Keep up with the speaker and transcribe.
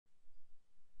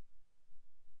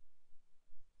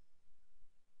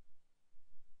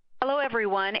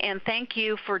everyone, and thank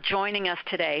you for joining us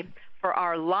today for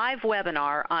our live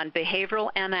webinar on behavioral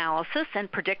analysis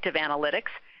and predictive analytics,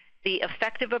 the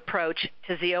effective approach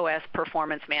to ZOS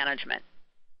performance management.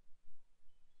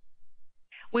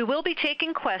 We will be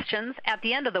taking questions at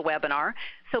the end of the webinar,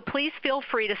 so please feel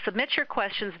free to submit your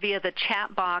questions via the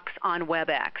chat box on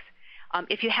WebEx.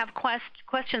 If you have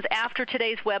questions after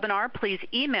today's webinar, please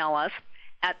email us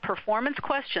at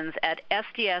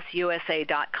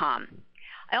performancequestions@sdsusa.com.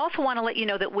 I also want to let you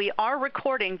know that we are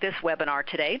recording this webinar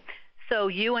today, so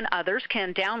you and others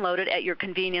can download it at your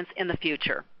convenience in the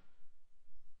future.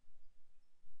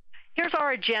 Here's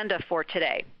our agenda for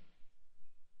today.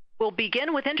 We'll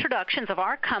begin with introductions of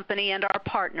our company and our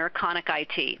partner,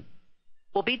 ConicIT.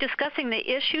 We'll be discussing the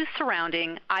issues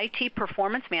surrounding IT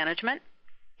performance management,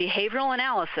 behavioral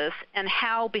analysis, and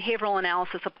how behavioral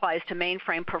analysis applies to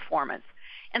mainframe performance,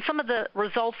 and some of the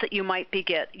results that you might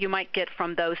get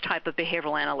from those type of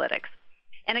behavioral analytics.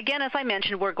 And again, as I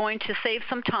mentioned, we're going to save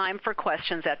some time for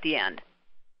questions at the end.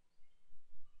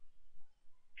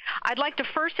 I'd like to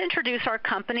first introduce our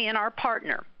company and our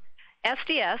partner.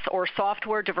 SDS, or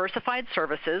Software Diversified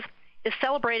Services, is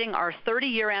celebrating our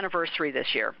 30-year anniversary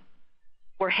this year.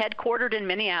 We're headquartered in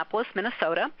Minneapolis,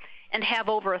 Minnesota, and have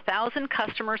over 1,000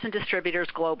 customers and distributors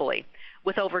globally,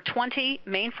 with over 20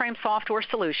 mainframe software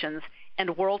solutions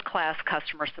and world-class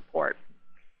customer support.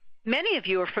 Many of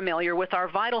you are familiar with our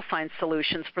vital signs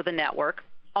solutions for the network,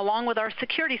 along with our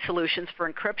security solutions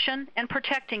for encryption and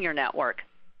protecting your network.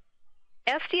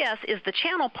 SDS is the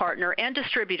channel partner and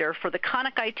distributor for the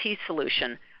ConicIT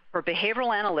solution for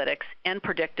behavioral analytics and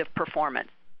predictive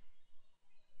performance.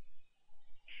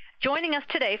 Joining us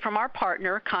today from our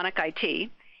partner, ConicIT,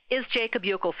 is Jacob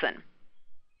Ukelson.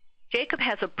 Jacob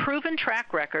has a proven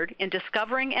track record in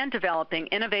discovering and developing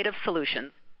innovative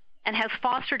solutions and has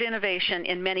fostered innovation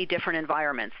in many different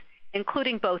environments,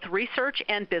 including both research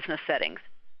and business settings.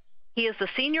 He is the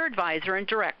Senior Advisor and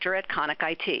Director at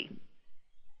ConicIT.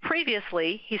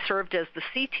 Previously, he served as the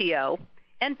CTO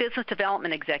and Business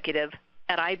Development Executive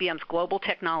at IBM's Global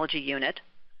Technology Unit,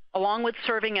 along with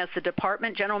serving as the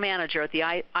Department General Manager at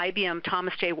the IBM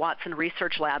Thomas J. Watson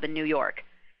Research Lab in New York.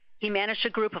 He managed a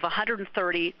group of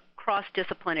 130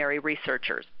 cross-disciplinary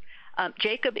researchers.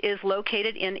 Jacob is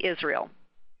located in Israel.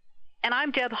 And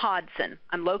I'm Deb Hodson.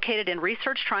 I'm located in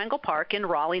Research Triangle Park in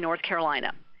Raleigh, North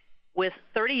Carolina, with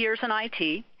 30 years in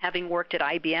IT, having worked at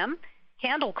IBM,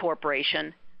 Handle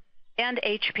Corporation, and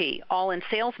HP, all in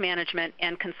sales management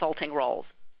and consulting roles.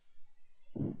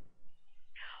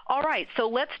 All right, so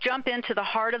let's jump into the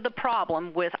heart of the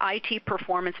problem with IT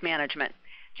performance management.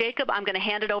 Jacob, I'm going to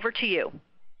hand it over to you.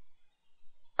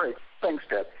 Great. Thanks,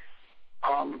 Deb.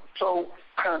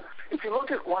 If you look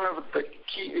at one of the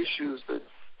key issues that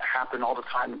happen all the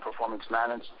time in performance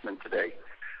management today,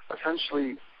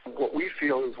 essentially what we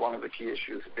feel is one of the key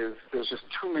issues is there's just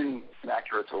too many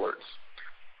inaccurate alerts.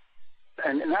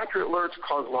 And inaccurate alerts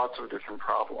cause lots of different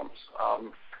problems.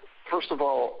 First of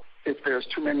all, if there's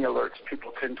too many alerts,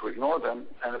 people tend to ignore them.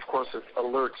 And of course, if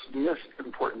alerts miss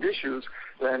important issues,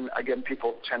 then again,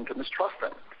 people tend to mistrust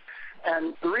them.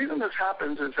 And the reason this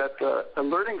happens is that the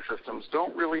alerting systems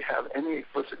don't really have any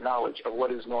explicit knowledge of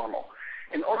what is normal.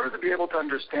 In order to be able to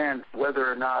understand whether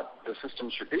or not the system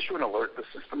should issue an alert, the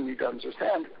system needs to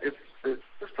understand if the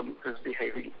system is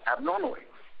behaving abnormally.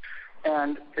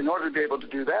 And in order to be able to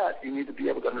do that, you need to be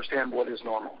able to understand what is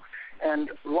normal. And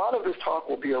a lot of this talk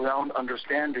will be around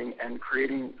understanding and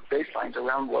creating baselines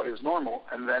around what is normal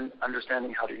and then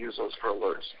understanding how to use those for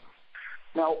alerts.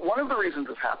 Now, one of the reasons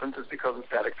this happens is because of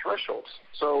static thresholds.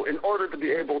 So in order to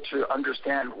be able to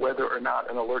understand whether or not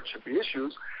an alert should be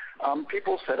issued,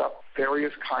 people set up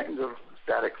various kinds of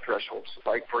static thresholds,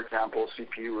 like, for example,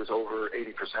 CPU is over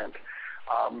 80%.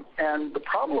 And the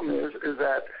problem is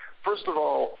that, first of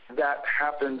all, that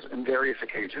happens in various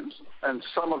occasions, and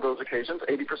some of those occasions,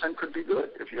 80% could be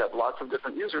good. If you have lots of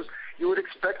different users, you would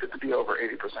expect it to be over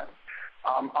 80%.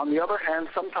 On the other hand,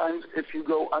 sometimes if you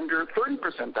go under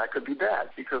 30%, that could be bad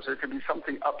because there could be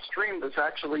something upstream that's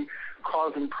actually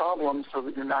causing problems so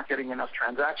that you're not getting enough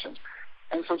transactions.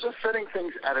 And so just setting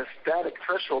things at a static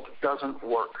threshold doesn't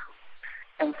work.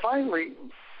 And finally,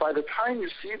 by the time you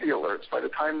see the alerts, by the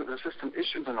time that the system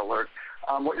issues an alert,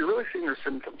 what you're really seeing are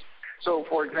symptoms. So,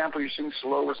 for example, you're seeing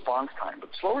slow response time.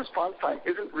 But slow response time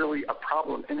isn't really a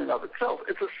problem in and of itself.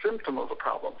 It's a symptom of a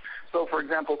problem. So, for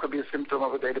example, it could be a symptom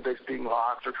of a database being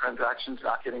locked or transactions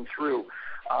not getting through.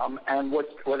 And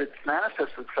what it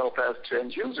manifests itself as to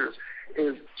end users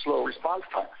is slow response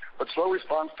time. But slow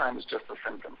response time is just a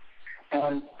symptom.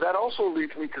 And that also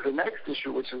leads me to the next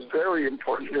issue, which is very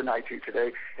important in IT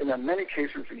today, and in many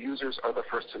cases the users are the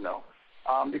first to know.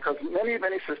 because many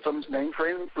systems,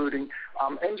 mainframe including,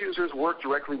 end users work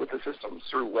directly with the systems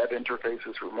through web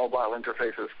interfaces, through mobile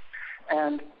interfaces,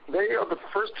 and they are the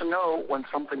first to know when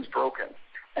something's broken.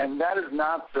 And that is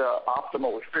not the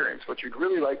optimal experience. What you'd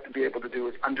really like to be able to do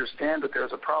is understand that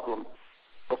there's a problem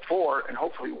before, and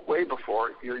hopefully way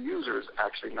before, your users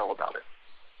actually know about it.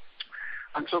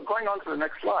 And so going on to the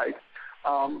next slide,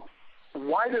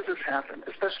 why does this happen,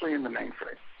 especially in the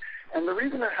mainframe? And the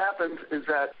reason it happens is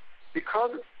that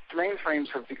because mainframes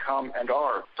have become and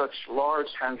are such large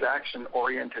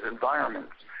transaction-oriented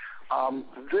environments,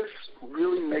 this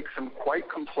really makes them quite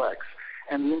complex.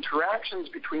 And the interactions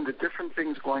between the different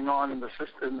things going on in the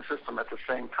system at the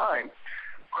same time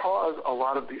cause a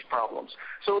lot of these problems.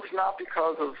 So it's not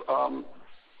because of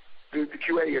the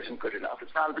QA isn't good enough.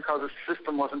 It's not because the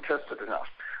system wasn't tested enough.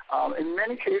 In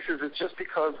many cases, it's just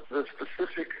because the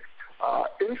specific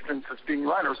instance that's being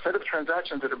run or set of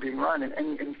transactions that are being run in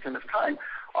any instant of time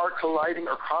are colliding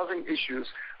or causing issues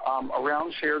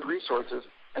around shared resources,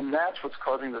 and that's what's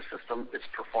causing the system its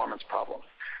performance problem.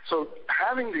 So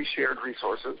having these shared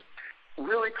resources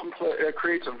really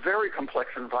creates a very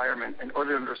complex environment in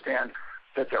order to understand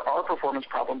that there are performance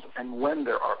problems and when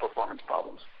there are performance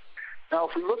problems. Now,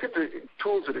 if we look at the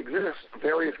tools that exist,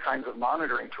 various kinds of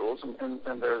monitoring tools,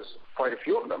 and there's quite a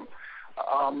few of them,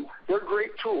 they're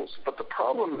great tools. But the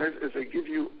problem is they give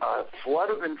you a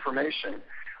flood of information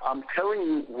telling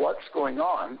you what's going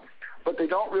on, but they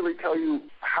don't really tell you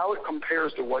how it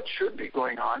compares to what should be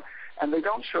going on, and they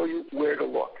don't show you where to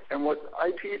look. And what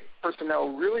IT personnel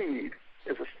really need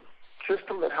is a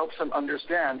system that helps them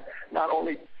understand not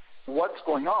only what's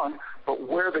going on, but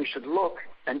where they should look,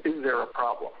 and is there a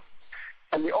problem.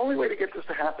 And the only way to get this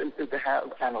to happen is to have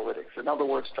analytics. In other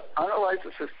words, to analyze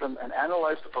the system and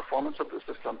analyze the performance of the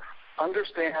system,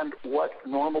 understand what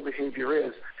normal behavior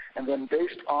is, and then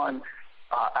based on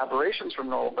aberrations from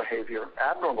normal behavior,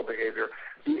 abnormal behavior,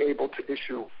 be able to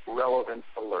issue relevant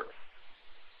alerts.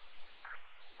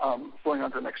 Going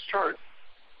on to the next chart.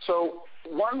 So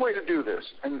one way to do this,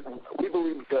 and we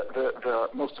believe that the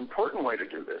most important way to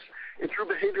do this, is through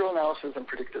behavioral analysis and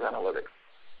predictive analytics.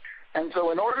 And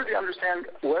so in order to understand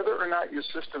whether or not your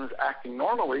system is acting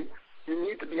normally, you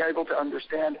need to be able to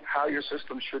understand how your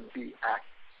system should be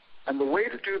acting. And the way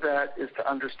to do that is to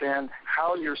understand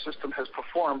how your system has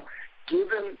performed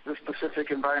given the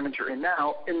specific environment you're in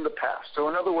now in the past. So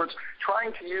in other words,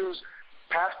 trying to use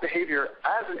past behavior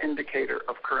as an indicator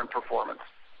of current performance.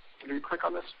 Can you click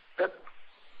on this bit?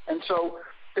 And so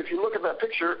if you look at that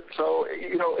picture, so,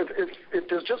 if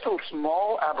there's just a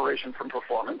small aberration from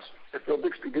performance, if Bill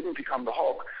Bixby didn't become the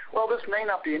Hulk, well, this may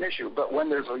not be an issue. But when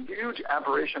there's a huge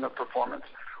aberration of performance,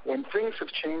 when things have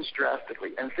changed drastically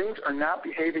and things are not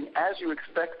behaving as you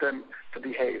expect them to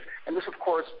behave, and this, of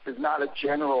course, is not a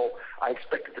general, I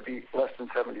expect it to be less than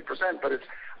 70%, but it's,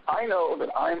 I know that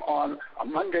I'm on a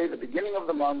Monday, the beginning of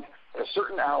the month, at a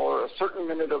certain hour, a certain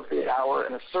minute of the hour,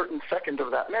 and a certain second of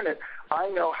that minute, I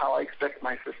know how I expect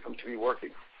my system to be working.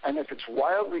 And if it's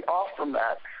wildly off from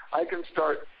that, I can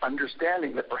start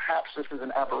understanding that perhaps this is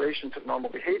an aberration to normal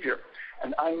behavior,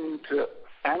 and I need to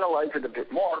analyze it a bit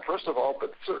more, first of all,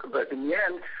 but in the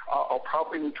end, I'll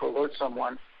probably need to alert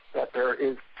someone that there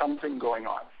is something going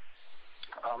on.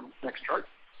 Next chart.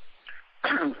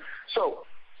 So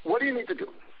what do you need to do?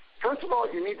 First of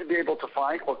all, you need to be able to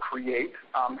find or create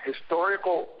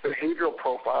historical behavioral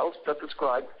profiles that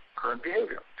describe current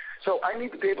behavior. So I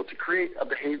need to be able to create a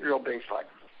behavioral baseline.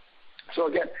 So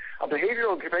again, a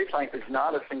behavioral baseline is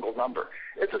not a single number.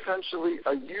 It's essentially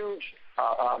a huge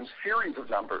series of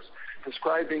numbers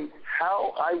describing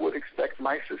how I would expect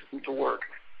my system to work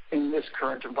in this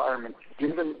current environment,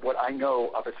 given what I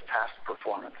know of its past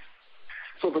performance.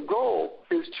 So the goal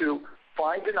is to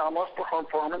find anomalous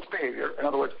performance behavior. In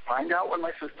other words, find out when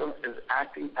my system is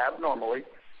acting abnormally.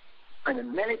 And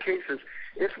in many cases,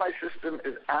 if my system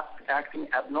is acting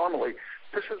abnormally,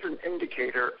 this is an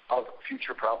indicator of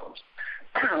future problems.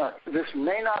 This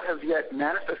may not have yet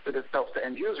manifested itself to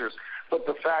end users, but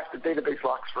the fact that database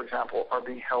locks, for example, are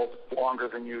being held longer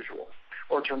than usual,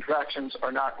 or transactions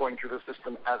are not going through the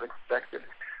system as expected.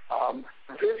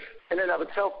 This, in and of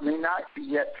itself, may not be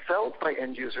yet felt by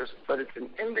end users, but it's an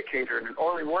indicator and an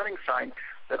early warning sign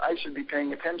that I should be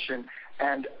paying attention,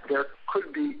 and there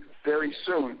could be very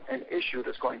soon an issue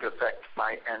that's going to affect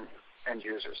my end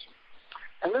users.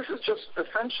 And this is just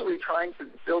essentially trying to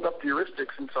build up the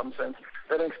heuristics in some sense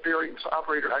that an experienced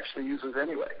operator actually uses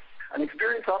anyway. An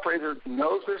experienced operator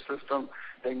knows their system.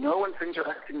 They know when things are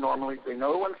acting normally. They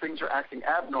know when things are acting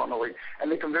abnormally,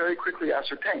 and they can very quickly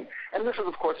ascertain. And this is,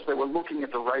 of course, if they were looking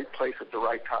at the right place at the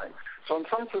right time. So in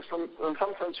some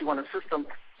sense, you want a system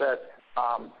that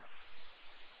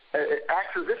It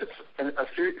acts as if it's a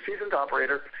seasoned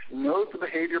operator, knows the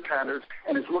behavior patterns,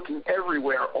 and is looking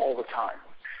everywhere all the time.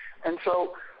 And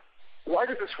so why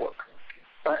does this work?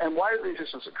 And why do these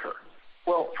issues occur?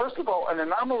 Well, first of all, an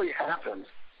anomaly happens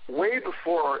way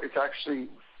before it's actually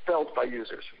felt by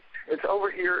users. It's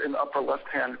over here in the upper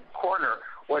left-hand corner.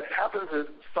 What happens is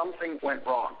something went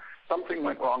wrong. Something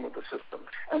went wrong with the system.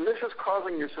 And this is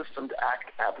causing your system to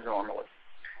act abnormally.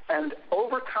 And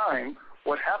over time,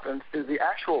 what happens is the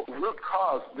actual root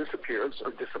cause disappears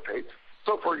or dissipates.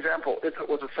 So, for example, if it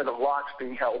was a set of locks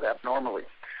being held abnormally,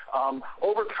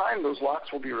 over time those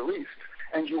locks will be released,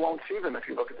 and you won't see them if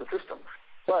you look at the system.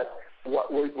 But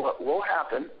what will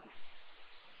happen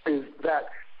is that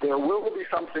there will be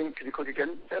something, can you click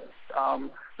again?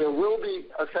 There will be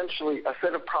essentially a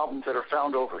set of problems that are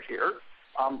found over here,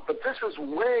 but this is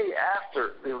way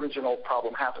after the original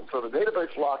problem happened. So the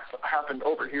database locks happened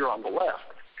over here on the left.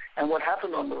 And what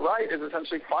happened on the right is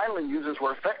essentially finally users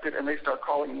were affected, and they start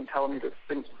calling me and telling me that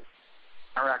things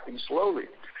are acting slowly.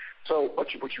 So what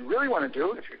you really want to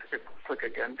do, if you click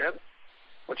again, Deb,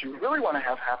 what you really want to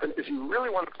have happen is you really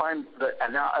want to find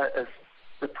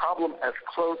the problem as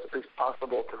close as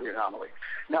possible to the anomaly.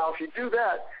 Now, if you do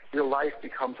that, your life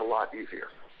becomes a lot easier.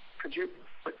 Could you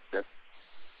click that?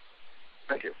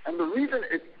 Thank you. And the reason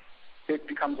it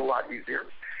becomes a lot easier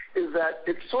is that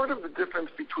it's sort of the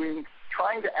difference between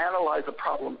trying to analyze a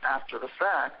problem after the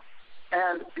fact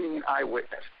and being an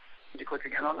eyewitness. Could you click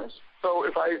again on this? So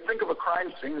if I think of a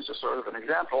crime scene, this is sort of an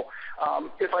example,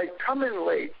 if I come in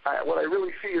late, what I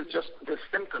really see is just the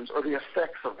symptoms or the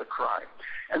effects of the crime.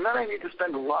 And then I need to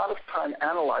spend a lot of time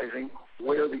analyzing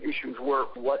where the issues were,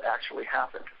 what actually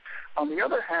happened. On the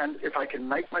other hand, if I can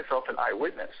make myself an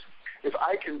eyewitness, if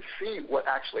I can see what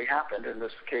actually happened, in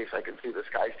this case I can see this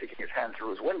guy sticking his hand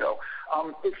through his window,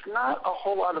 it's not a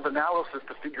whole lot of analysis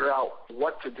to figure out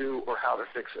what to do or how to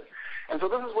fix it. And so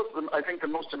this is what I think the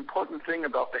most important thing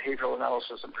about behavioral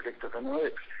analysis and predictive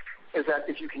analytics is that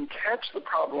if you can catch the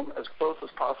problem as close as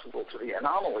possible to the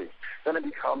anomaly, then it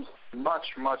becomes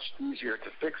much, much easier to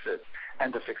fix it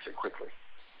and to fix it quickly.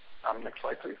 Next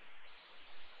slide, please.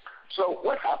 So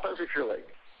what happens if you're late?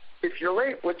 If you're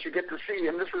late, what you get to see,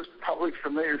 and this is probably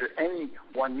familiar to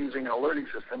anyone using an alerting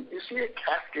system, you see a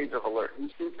cascade of alerts. You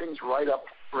see things right up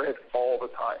red all the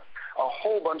time, a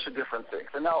whole bunch of different things.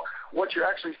 And now what you're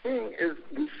actually seeing is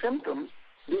the symptoms.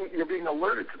 You're being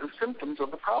alerted to the symptoms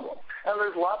of the problem. And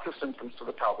there's lots of symptoms to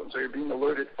the problem, so you're being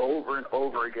alerted over and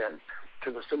over again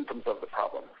to the symptoms of the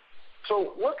problem.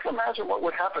 So let's imagine what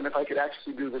would happen if I could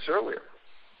actually do this earlier.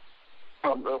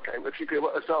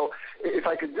 So if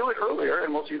I could do it earlier,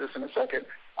 and we'll see this in a second,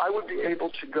 I would be able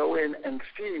to go in and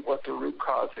see what the root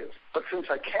cause is. But since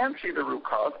I can't see the root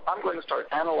cause, I'm going to start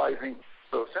analyzing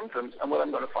those symptoms. And what I'm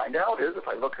going to find out is, if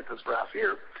I look at this graph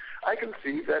here, I can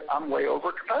see that I'm way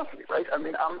over capacity, right? I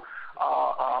mean,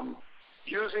 I'm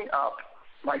using up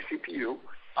my CPU.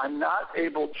 I'm not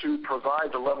able to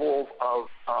provide the level of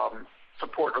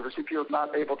support, or the CPU is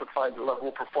not able to provide the level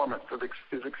of performance that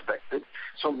is expected.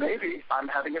 So maybe I'm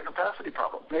having a capacity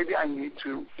problem. Maybe I need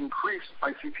to increase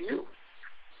my CPU.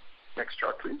 Next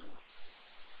chart, please.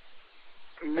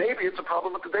 Maybe it's a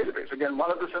problem with the database. Again,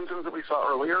 one of the symptoms that we saw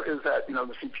earlier is that, the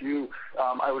CPU,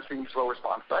 I was seeing slow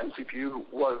response time. CPU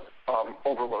was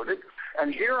overloaded.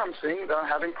 And here I'm seeing that I'm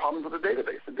having problems with the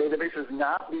database. The database is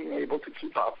not being able to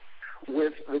keep up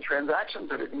with the transactions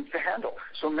that it needs to handle.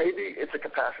 So maybe it's a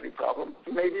capacity problem.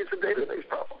 Maybe it's a database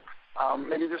problem.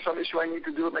 Maybe there's some issue I need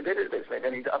to do with my database. Maybe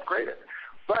I need to upgrade it.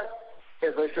 But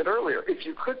as I said earlier, if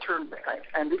you could turn back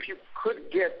and if you could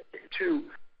get to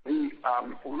the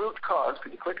root cause,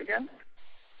 could you click again?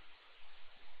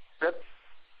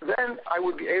 Then I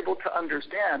would be able to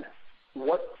understand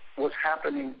what was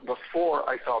happening before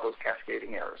I saw those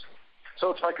cascading errors. So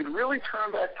if I could really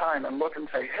turn back time and look and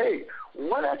say, hey,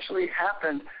 what actually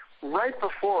happened right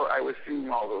before I was seeing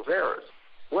all those errors?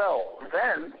 Well,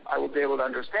 then I will be able to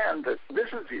understand that this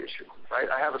is the issue, right?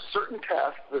 I have a certain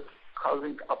task that's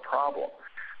causing a problem.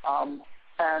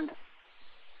 And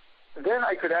then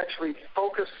I could actually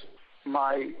focus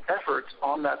my efforts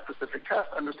on that specific task,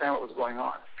 understand what was going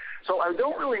on. So I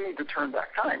don't really need to turn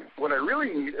back time. What I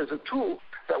really need is a tool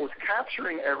that was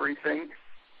capturing everything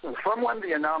from when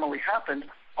the anomaly happened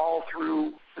all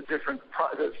through the different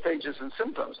stages and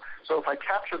symptoms. So if I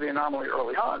capture the anomaly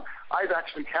early on, I've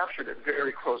actually captured it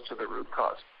very close to the root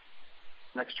cause.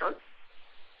 Next chart.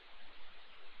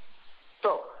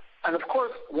 So, and of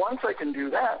course, once I can do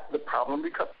that, the problem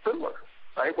becomes similar,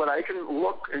 right? When I can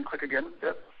look and click again,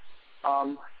 yep.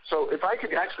 So if I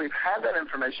could actually have had that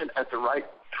information at the right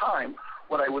time,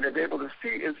 what I would have been able to see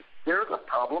is there's a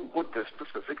problem with this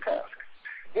specific task.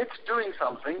 It's doing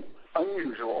something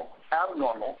unusual,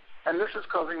 abnormal, and this is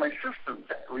causing my system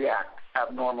to react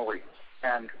abnormally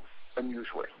and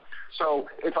unusually. So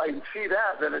if I see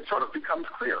that, then it sort of becomes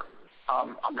clear.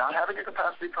 I'm not having a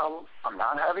capacity problem. I'm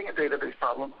not having a database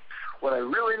problem. What I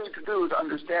really need to do is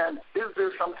understand, is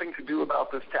there something to do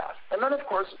about this task? And then, of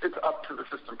course, it's up to the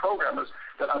system programmers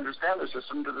that understand the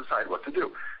system to decide what to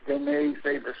do. They may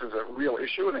say this is a real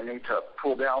issue and they need to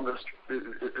pull down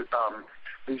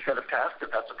these set of tasks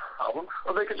if that's a problem,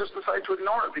 or they could just decide to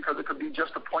ignore it because it could be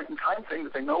just a point-in-time thing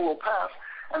that they know will pass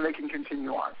and they can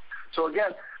continue on. So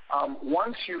again,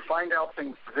 once you find out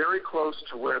things very close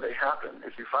to where they happen,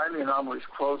 if you find the anomalies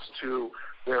close to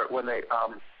when they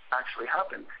actually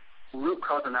happen, root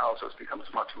cause analysis becomes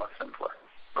much, much simpler.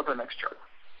 Go to the next chart.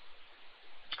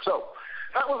 So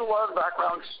that was a lot of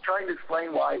background, trying to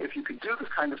explain why if you could do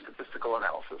this kind of statistical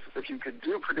analysis, if you could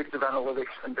do predictive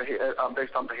analytics and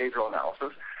based on behavioral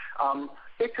analysis,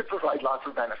 it could provide lots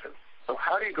of benefits. So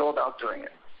how do you go about doing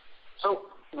it?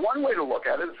 So one way to look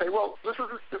at it is say, well, this is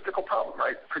a statistical problem,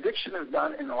 right? Prediction is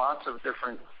done in lots of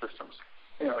different systems.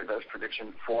 There's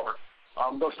prediction for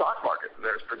the stock market.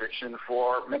 There's prediction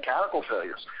for mechanical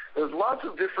failures. There's lots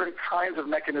of different kinds of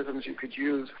mechanisms you could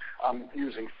use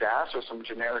using SAS or some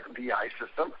generic BI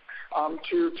system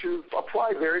to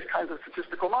apply various kinds of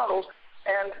statistical models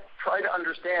and try to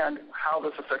understand how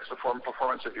this affects the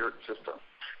performance of your system.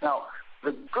 Now,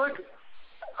 the good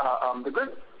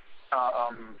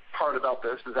part about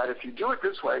this is that if you do it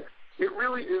this way, it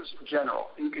really is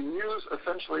general. You can use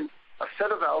essentially a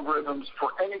set of algorithms for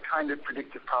any kind of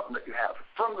predictive problem that you have,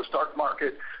 from the stock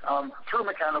market through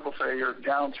mechanical failure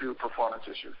down to performance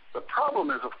issues. The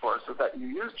problem is, of course, that you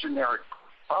use generic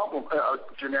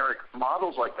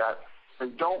models like that, they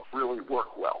don't really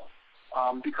work well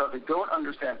because they don't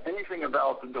understand anything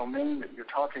about the domain that you're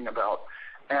talking about,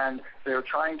 and you're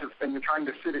trying to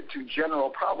fit it to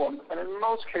general problems, and in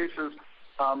most cases,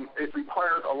 it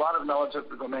requires a lot of knowledge of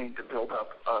the domain to build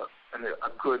up a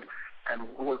good and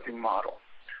working model.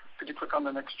 Could you click on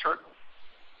the next chart?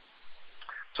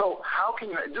 So how can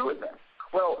you do it then?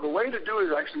 Well, the way to do it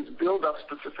is actually to build up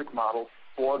specific models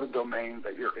for the domain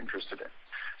that you're interested in.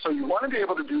 So you want to be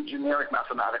able to do generic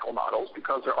mathematical models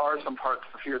because there are some parts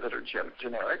here that are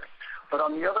generic. But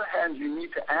on the other hand, you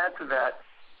need to add to that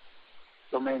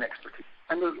domain expertise.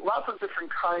 And there's lots of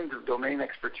different kinds of domain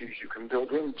expertise you can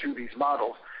build into these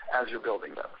models as you're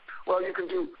building them. Well, you can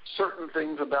do certain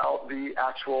things about the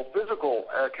actual physical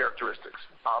characteristics.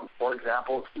 For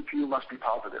example, CPU must be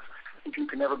positive. CPU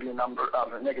can never be a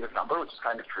negative number, which is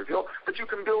kind of trivial, but you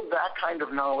can build that kind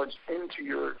of knowledge into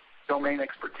your domain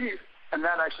expertise, and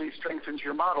that actually strengthens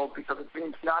your model because it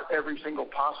means not every single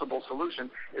possible solution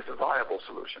is a viable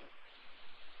solution.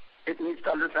 It needs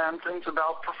to understand things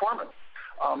about performance.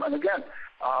 And again,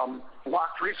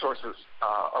 locked resources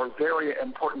are very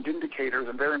important indicators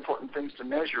and very important things to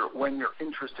measure when you're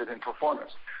interested in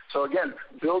performance. So again,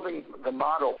 building the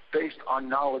model based on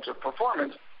knowledge of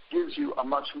performance gives you a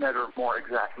much better, more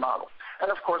exact model. And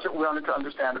of course, we wanted to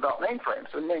understand about mainframes.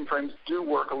 And mainframes do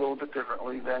work a little bit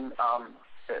differently than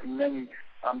many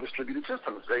distributed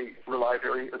systems. Mainframes rely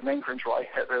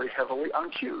very heavily on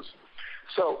queues.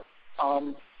 So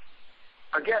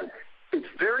again, it's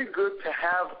very good to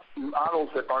have models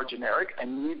that are generic,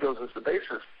 and you need those as the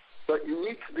basis. But you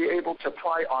need to be able to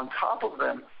apply on top of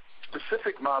them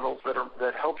specific models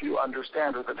that help you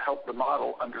understand, or that help the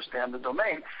model understand the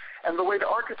domain. And the way to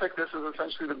architect this is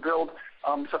essentially to build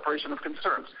separation of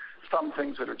concerns. Some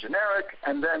things that are generic,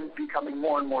 and then becoming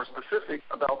more and more specific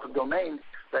about the domain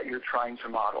that you're trying to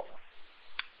model.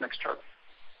 Next chart.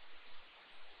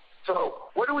 So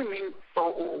what do we mean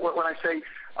when I say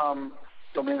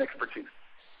domain expertise?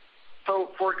 So,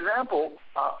 for example,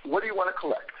 what do you want to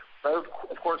collect? That,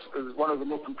 of course, is one of the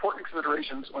most important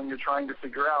considerations when you're trying to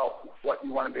figure out what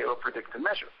you want to be able to predict and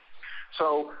measure.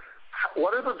 So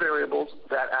what are the variables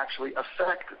that actually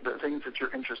affect the things that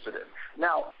you're interested in?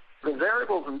 Now, the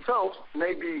variables themselves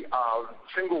may be a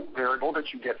single variable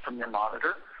that you get from your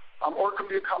monitor, or it can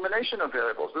be a combination of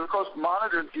variables. But of course,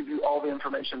 monitors give you all the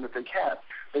information that they can.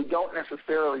 They don't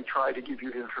necessarily try to give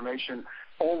you the information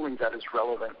only that is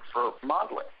relevant for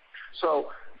modeling. So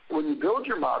when you build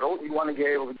your model, you want to be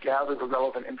able to gather the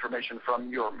relevant information from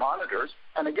your monitors.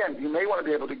 And again, you may want to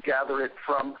be able to gather it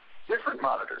from different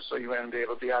monitors. So you want to be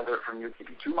able to gather it from your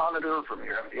TP2 monitor, from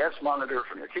your MDS monitor,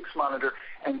 from your KICS monitor,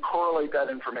 and correlate that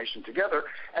information together.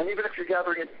 And even if you're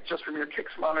gathering it just from your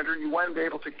KICS monitor, you want to be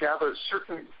able to gather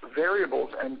certain variables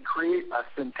and create a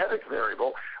synthetic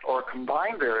variable or a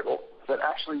combined variable that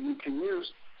actually you can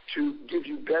use to give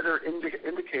you better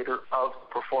indicator of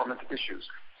performance issues.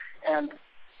 And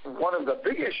one of the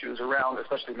big issues around,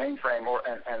 especially mainframe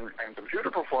and computer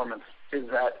performance, is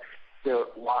that there are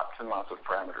lots and lots of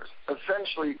parameters.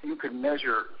 Essentially, you can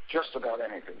measure just about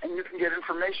anything, and you can get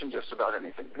information just about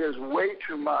anything. There's way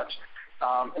too much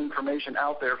information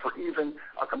out there for even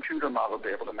a computer model to be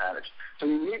able to manage. So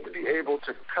you need to be able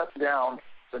to cut down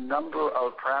the number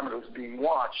of parameters being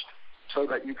watched so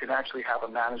that you can actually have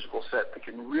a manageable set that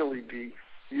can really be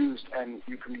used and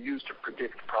you can use to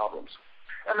predict problems.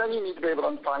 And then you need to be able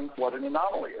to define what an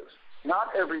anomaly is. Not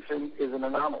everything is an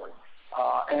anomaly.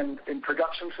 And in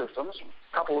production systems,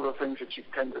 a couple of the things that you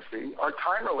tend to see are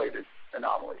time-related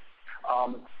anomalies.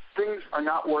 Things are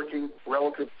not working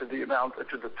relative to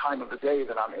the time of the day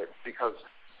that I'm in, because,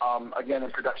 again,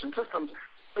 in production systems,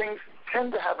 things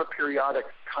tend to have a periodic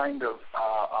kind of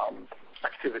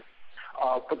activity.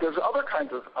 But there's other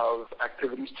kinds of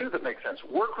activities, too, that make sense.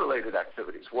 Work-related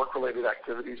activities. Work-related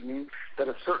activities mean that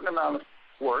a certain amount of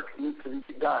work needs to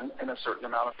be done in a certain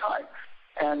amount of time.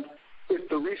 And if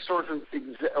the resources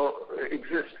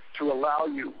exist to allow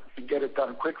you to get it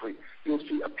done quickly, you'll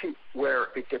see a peak where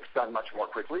it gets done much more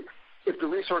quickly. If the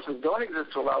resources don't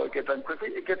exist to allow it to get done quickly,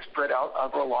 it gets spread out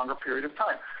over a longer period of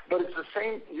time. But it's the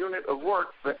same unit of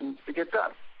work that needs to get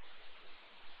done.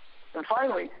 And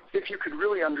finally, if you could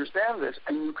really understand this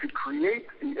and you could create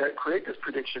this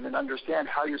prediction and understand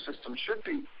how your system should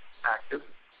be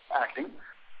acting,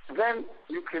 then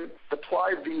you can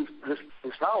apply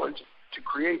this knowledge to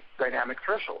create dynamic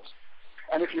thresholds.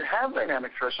 And if you have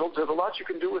dynamic thresholds, there's a lot you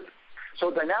can do with it.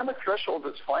 So dynamic threshold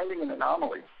is finding an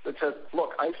anomaly that says,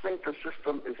 look, I think the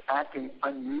system is acting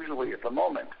unusually at the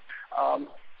moment.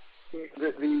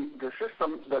 The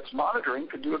system that's monitoring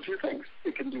could do a few things.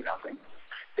 It can do nothing.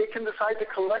 It can decide to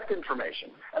collect information.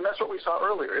 And that's what we saw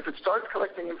earlier. If it starts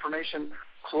collecting information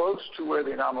close to where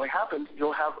the anomaly happened,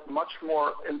 you'll have much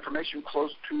more information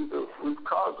close to the root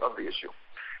cause of the issue.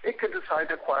 It could decide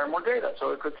to acquire more data.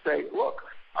 So it could say, look,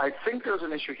 I think there's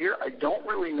an issue here. I don't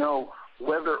really know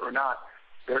whether or not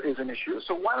there is an issue.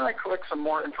 So why don't I collect some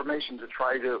more information to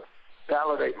try to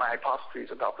validate my hypotheses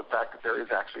about the fact that there is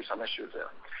actually some issues there.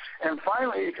 And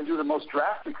finally, it can do the most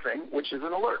drastic thing, which is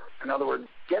an alert. In other words,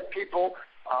 get people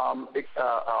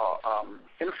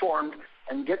informed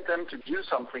and get them to do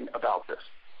something about this.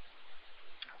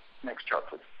 Next chart,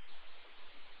 please.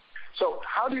 So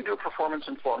how do you do a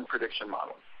performance-informed prediction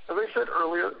model? As I said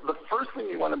earlier, the first thing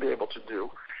you want to be able to do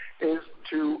is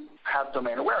to have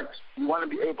domain awareness. You want to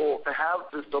be able to have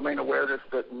this domain awareness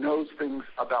that knows things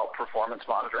about performance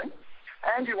monitoring,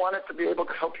 and you want it to be able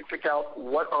to help you pick out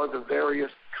what are the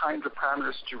various kinds of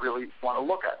parameters that you really want to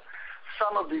look at.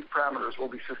 Some of these parameters will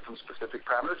be system-specific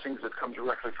parameters, things that come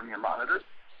directly from your monitors,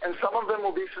 and some of them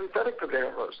will be synthetic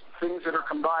parameters, things that are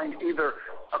combined either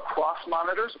across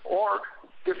monitors or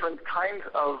different kinds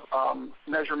of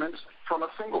measurements from a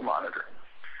single monitor.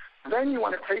 Then you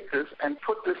want to take this and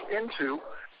put this into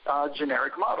a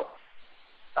generic model.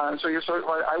 So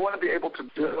I want to be able to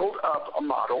build up a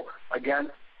model, again,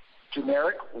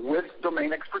 generic with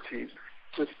domain expertise,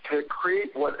 to create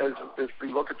what, as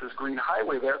we look at this green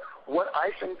highway there, what I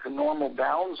think the normal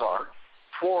bounds are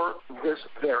for this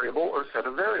variable or set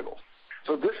of variables.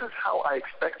 So this is how I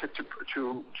expect it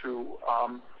to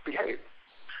behave.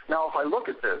 Now, if I look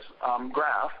at this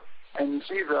graph, and you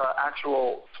see the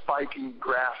actual spiky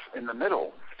graph in the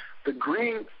middle, the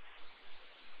green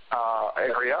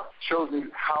area shows me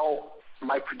how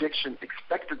my prediction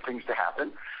expected things to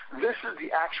happen. This is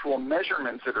the actual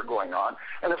measurements that are going on.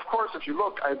 And, of course, if you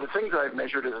look, the things that I've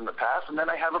measured is in the past, and then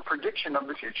I have a prediction of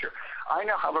the future. I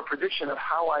now have a prediction of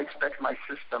how I expect my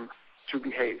system to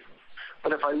behave.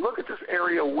 But if I look at this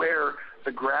area where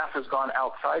the graph has gone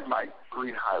outside my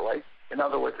green highlight, in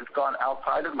other words, it's gone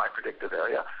outside of my predictive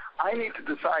area, I need to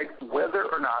decide whether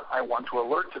or not I want to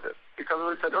alert to this. Because,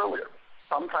 as I said earlier,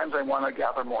 sometimes I want to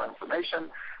gather more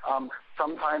information.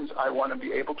 Sometimes I want to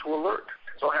be able to alert.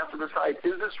 So I have to decide,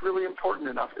 is this really important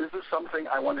enough? Is this something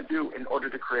I want to do in order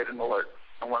to create an alert?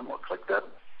 And one more click there.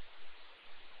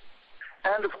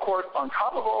 And, of course, on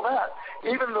top of all that,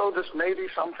 even though this may be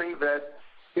something that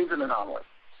is an anomaly,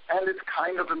 and it's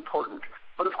kind of important,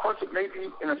 but, of course, it may be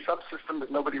in a subsystem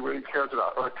that nobody really cares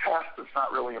about, or a task that's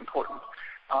not really important.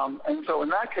 And so in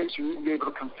that case, you need to be able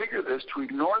to configure this to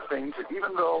ignore things that,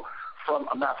 even though from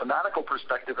a mathematical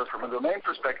perspective or from a domain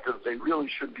perspective, they really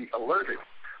should be alerted,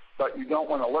 but you don't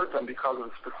want to alert them because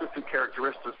of the specific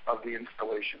characteristics of the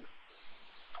installation.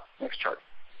 Next chart.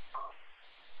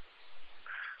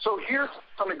 So here's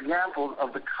some examples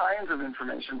of the kinds of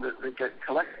information that get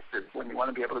collected when you want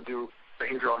to be able to do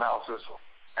behavioral analysis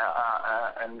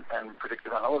and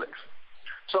predictive analytics.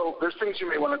 So there's things you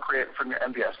may want to create from your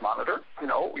MBS monitor. You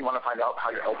want to find out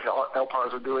how your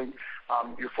LPARs are doing,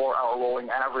 your 4-hour rolling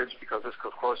average, because this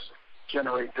could, of course,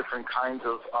 generate different kinds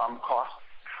of costs,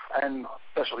 and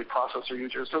especially processor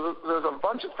users. So there's a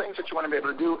bunch of things that you want to be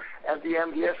able to do at the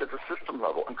MBS at the system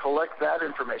level and collect that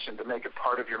information to make it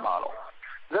part of your model.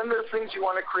 Then there's things you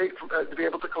want to create to be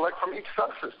able to collect from each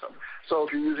subsystem. So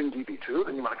if you're using DB2,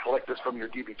 then you want to collect this from your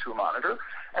DB2 monitor,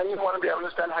 and you want to be able to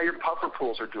understand how your buffer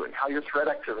pools are doing, how your thread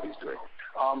activity is doing.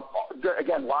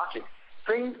 Again, locking.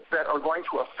 Things that are going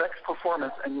to affect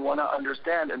performance, and you want to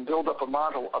understand and build up a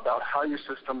model about how your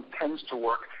system tends to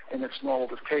work in its normal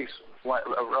case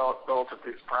relative to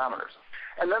these parameters.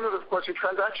 And then there's, of course, your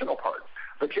transactional part,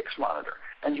 the KICS monitor.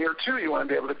 And here, too, you want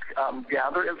to be able to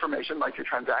gather information like your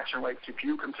transaction rate,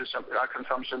 CPU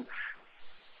consumption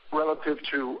relative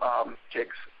to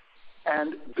KICS,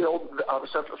 and build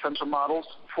essential models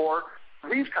for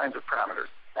these kinds of parameters.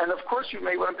 And, of course, you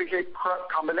may want to create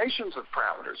combinations of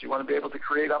parameters. You want to be able to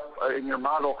create up in your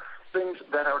model things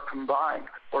that are combined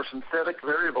or synthetic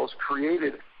variables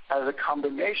created as a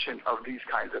combination of these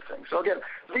kinds of things. So again,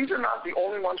 these are not the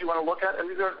only ones you want to look at, and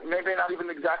these are maybe not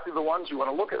even exactly the ones you want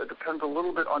to look at. It depends a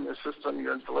little bit on your system,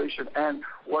 your installation, and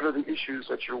what are the issues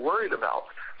that you're worried about.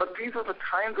 But these are the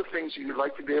kinds of things you'd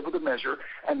like to be able to measure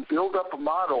and build up a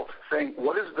model saying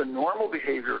what is the normal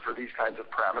behavior for these kinds of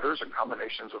parameters and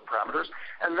combinations of parameters,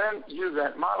 and then use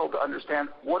that model to understand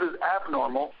what is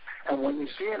abnormal, and when you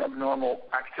see an abnormal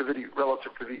activity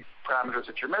relative to the parameters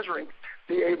that you're measuring,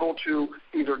 be able to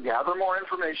either gather more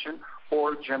information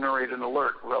or generate an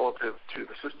alert relative to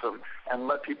the system and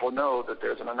let people know that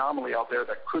there's an anomaly out there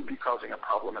that could be causing a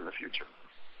problem in the future.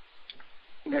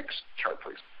 Next chart,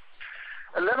 please.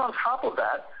 And then on top of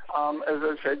that, as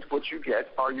I said, what you get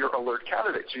are your alert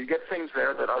candidates. So you get things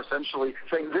there that are essentially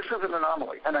saying this is an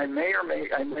anomaly, and I may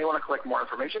want to collect more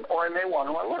information, or I may want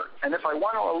to alert. And if I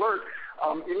want to alert,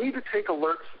 you need to take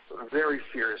alerts very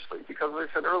seriously because, as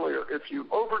I said earlier, if you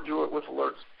overdo it with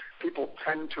alerts, people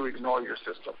tend to ignore your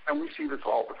system. And we see this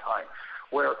all the time,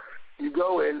 where you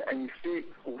go in and you see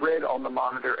red on the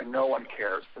monitor and no one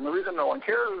cares. And the reason no one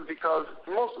cares is because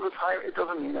most of the time it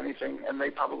doesn't mean anything, and they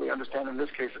probably understand in this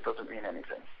case it doesn't mean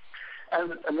anything.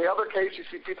 And in the other case, you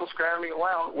see people scrambling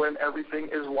around when everything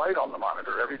is white on the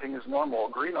monitor, everything is normal or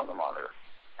green on the monitor.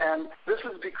 And this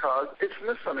is because it's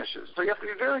missed some issues. So you have to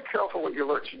be very careful with your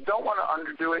alerts. You don't want to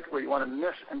underdo it where you want to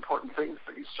miss important things,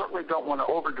 but you certainly don't want to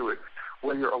overdo it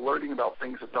when you're alerting about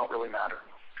things that don't really matter.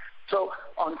 So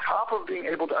on top of being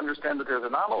able to understand that there's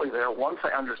an anomaly there, once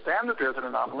I understand that there's an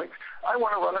anomaly, I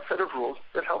want to run a set of rules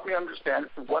that help me understand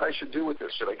what I should do with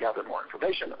this. Should I gather more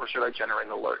information, or should I generate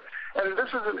an alert? And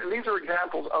these are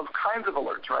examples of kinds of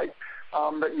alerts, right,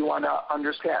 that you want to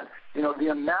understand. The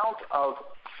amount of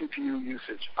CPU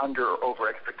usage under or over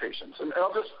expectations. And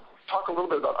I'll just talk a little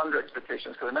bit about under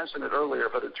expectations because I mentioned it earlier,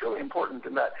 but it's really important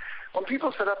in that when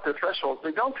people set up their thresholds,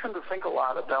 they don't tend to think a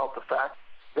lot about the fact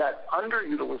that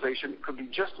underutilization could be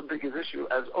just as big an issue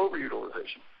as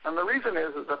overutilization. And the reason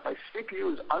is that my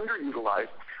CPU is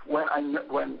underutilized when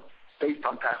based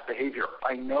on past behavior,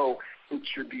 I know it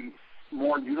should be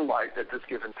more utilized at this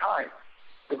given time.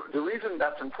 The reason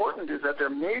that's important is that there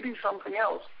may be something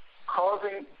else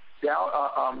causing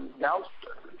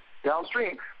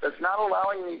downstream that's not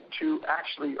allowing me to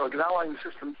actually, or not allowing the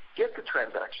system to get the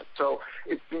transaction. So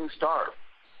it's being starved.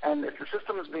 And if the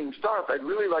system is being starved, I'd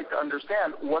really like to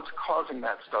understand what's causing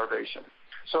that starvation.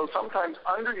 So sometimes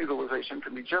underutilization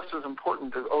can be just as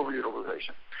important as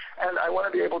overutilization. And I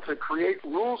want to be able to create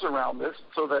rules around this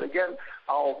so that, again,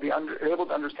 I'll be able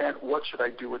to understand what should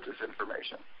I do with this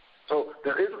information. So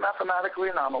there is a mathematical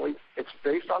anomaly. It's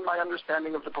based on my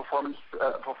understanding of the performance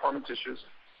issues.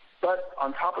 But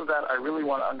on top of that, I really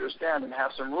want to understand and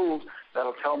have some rules that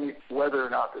will tell me whether or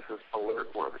not this is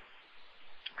alert-worthy.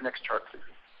 Next chart, please.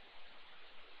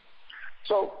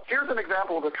 So here's an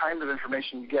example of the kind of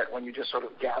information you get when you just sort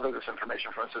of gather this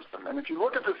information from a system. And if you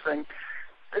look at this thing,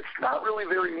 it's not really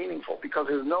very meaningful because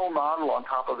there's no model on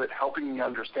top of it helping me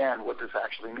understand what this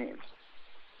actually means.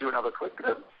 Do another click.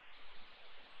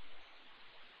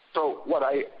 So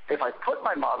if I put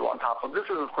my model on top of this,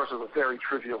 is of course is a very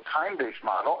trivial time-based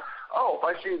model. Oh, if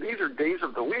I see these are days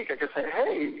of the week, I can say,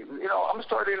 hey, I'm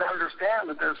starting to understand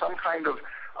that there's some kind of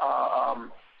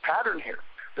pattern here.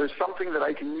 There's something that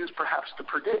I can use perhaps to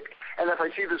predict. And if I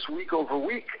see this week over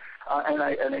week, and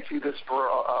I see this for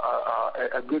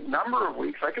a good number of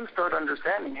weeks, I can start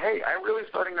understanding, hey, I'm really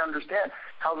starting to understand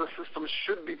how the system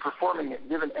should be performing at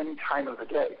given any time of the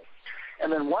day.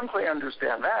 And then once I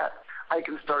understand that, I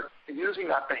can start using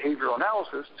that behavioral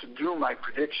analysis to do my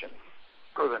prediction.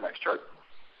 Go to the next chart.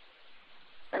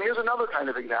 And here's another kind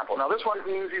of example. Now, this one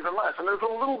means even less, and there's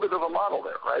a little bit of a model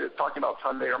there, right? It's talking about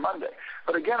Sunday or Monday.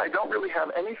 But again, I don't really have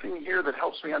anything here that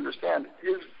helps me understand,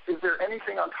 is there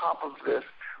anything on top of this,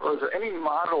 or is there any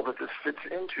model that this fits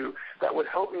into that would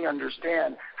help me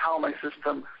understand how my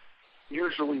system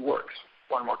usually works?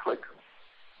 One more click.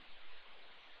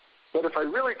 But if I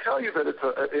really tell you that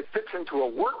it fits into a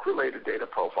work-related data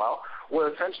profile,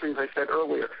 where essentially, as I said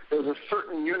earlier, there's a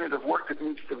certain unit of work that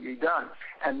needs to be done,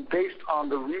 and based on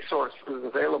the resources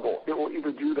available, it will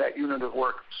either do that unit of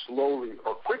work slowly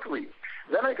or quickly.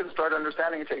 Then I can start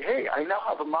understanding and say, hey, I now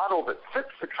have a model that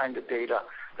fits the kind of data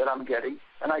that I'm getting,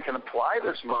 and I can apply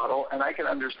this model, and I can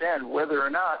understand whether or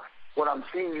not what I'm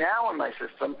seeing now in my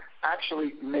system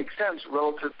actually makes sense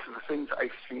relative to the things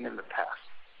I've seen in the past.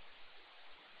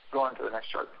 Go on to the next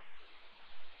chart.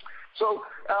 So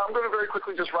I'm going to very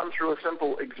quickly just run through a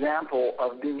simple example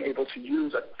of being able to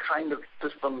use a kind of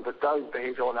system that does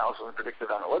behavioral analysis and predictive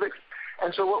analytics.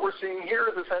 And so what we're seeing here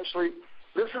is essentially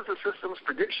this is the system's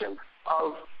prediction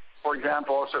of, for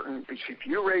example, a certain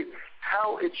CPU rate,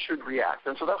 how it should react.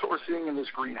 And so that's what we're seeing in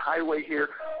this green highway here.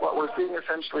 What we're seeing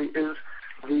essentially is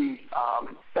the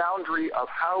boundary of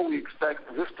how we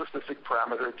expect this specific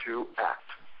parameter to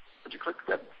act. Would you click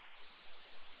that?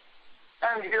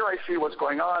 And here I see what's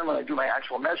going on. When I do my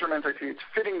actual measurements, I see it's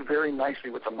fitting very nicely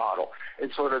with the model.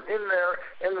 It's sort of in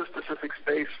there, in the specific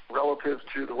space relative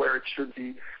to where it should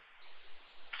be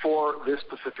for this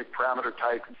specific parameter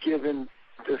type, given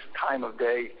this time of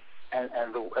day and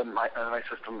my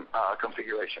system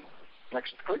configuration.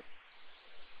 Next, please.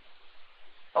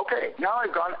 Okay, now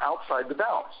I've gone outside the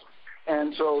bounds.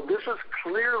 And so this is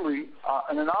clearly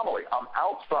an anomaly. I'm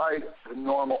outside the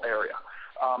normal area.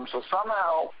 So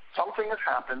somehow something has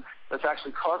happened that's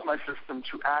actually caused my system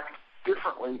to act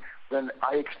differently than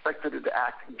I expected it to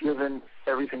act, given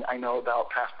everything I know about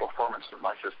past performance of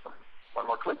my system. One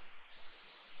more click.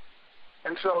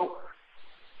 And so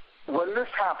when this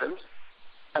happens,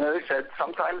 and as I said,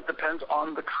 sometimes it depends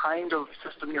on the kind of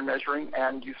system you're measuring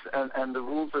and the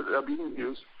rules that are being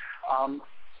used,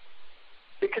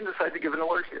 it can decide to give an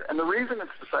alert here. And the reason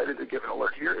it's decided to give an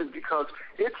alert here is because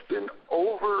it's been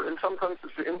over, in some sense,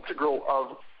 it's the integral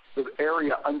of the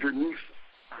area underneath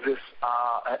this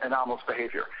anomalous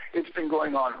behavior. It's been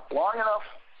going on long enough,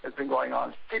 it's been going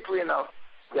on deeply enough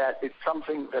that it's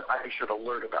something that I should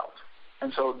alert about.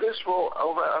 And so this will,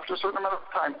 after a certain amount of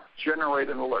time, generate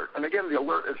an alert. And again, the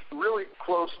alert is really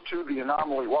close to the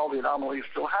anomaly while the anomaly is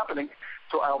still happening.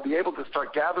 So I'll be able to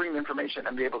start gathering information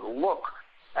and be able to look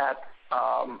at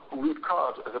root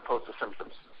cause as opposed to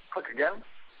symptoms. Click again.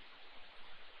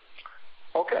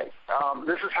 Okay,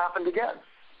 this has happened again.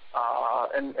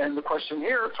 And the question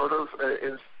here sort of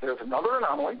is, there's another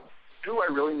anomaly. Do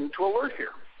I really need to alert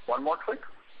here? One more click.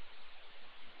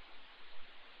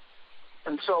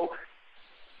 And so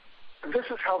this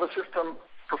is how the system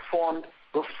performed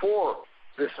before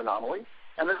this anomaly,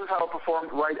 and this is how it performed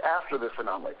right after this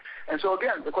anomaly. And so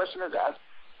again, the question is asked,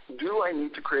 do I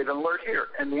need to create an alert here?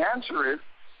 And the answer is,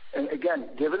 and again,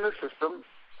 given the system,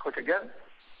 click again,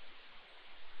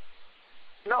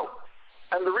 no.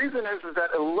 And the reason is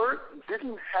that alert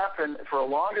didn't happen for a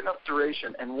long enough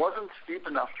duration and wasn't steep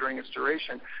enough during its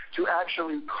duration to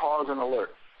actually cause an alert.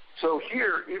 So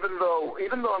here, even though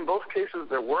in both cases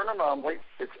there were an anomaly,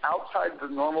 it's outside the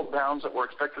normal bounds that were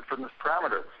expected from this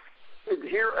parameter.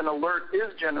 Here an alert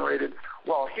is generated,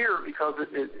 while here, because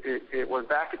it was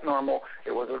back at normal,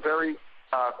 it was a very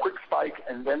quick spike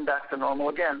and then back to normal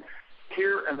again,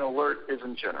 here an alert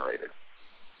isn't generated.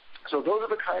 So those are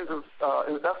the kinds of,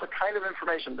 that's the kind of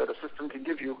information that a system can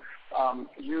give you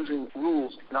using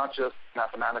rules, not just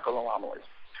mathematical anomalies.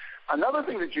 Another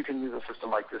thing that you can use a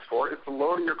system like this for is to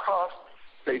lower your cost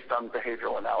based on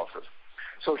behavioral analysis.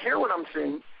 So here what I'm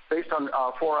seeing, based on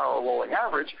 4-hour rolling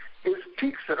average, is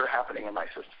peaks that are happening in my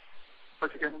system.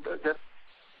 Click again.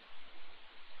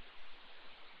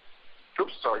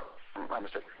 Oops, sorry, my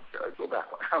mistake. Go back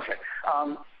one. Okay.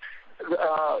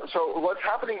 So what's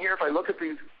happening here, if I look at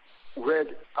these red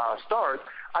stars,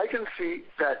 I can see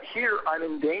that here I'm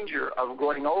in danger of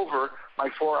going over my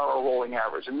 4-hour rolling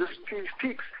average. And these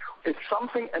peaks, if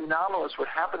something anomalous would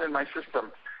happen in my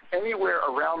system anywhere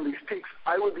around these peaks,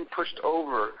 I would be pushed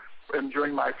over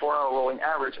during my 4-hour rolling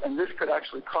average, and this could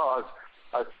actually cause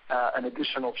an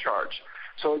additional charge.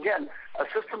 So again, a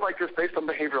system like this based on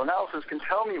behavioral analysis can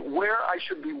tell me where I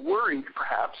should be worried,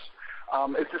 perhaps,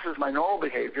 if this is my normal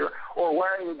behavior, or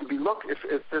where I need to be looked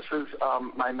if this is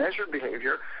my measured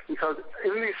behavior, because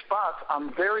in these spots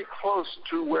I'm very close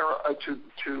to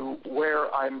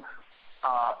where I'm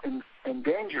in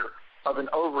danger of an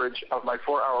overage of my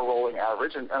 4-hour rolling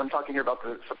average, and I'm talking here about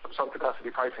the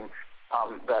subcapacity pricing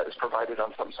that is provided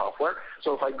on some software.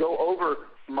 So if I go over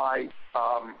my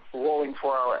rolling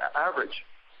 4-hour average,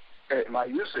 my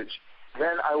usage,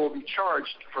 then I will be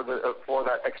charged for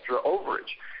that extra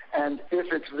overage. And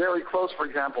if it's very close, for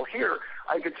example, here,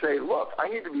 I could say, look, I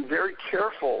need to be very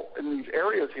careful in these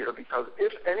areas here because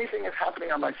if anything is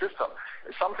happening on my system,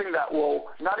 something that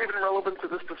will not even relevant to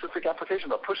this specific application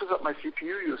but pushes up my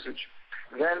CPU usage,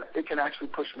 then it can actually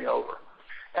push me over.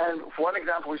 And one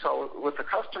example we saw with the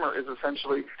customer is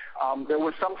essentially there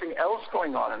was something else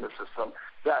going on in the system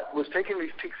that was taking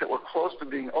these peaks that were close to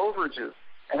being overages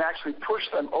and actually push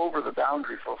them over the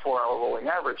boundary for a 4-hour rolling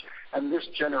average, and this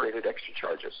generated extra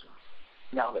charges.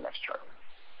 Now the next chart.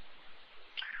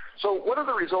 So what are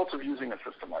the results of using a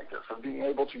system like this, of being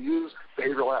able to use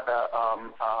behavioral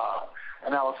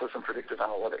analysis and predictive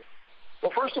analytics?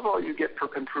 Well, first of all, you get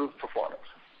improved performance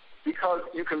because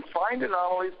you can find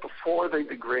anomalies before they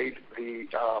degrade the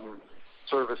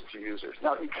service to users.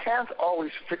 Now, you can't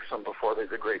always fix them before they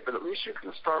degrade, but at least you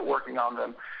can start working on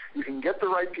them. You can get the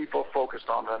right people focused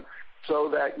on them so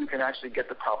that you can actually get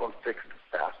the problem fixed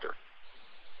faster.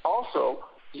 Also,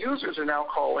 users are now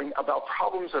calling about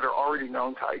problems that are already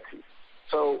known to IT.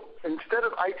 So instead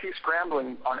of IT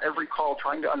scrambling on every call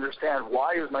trying to understand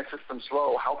why is my system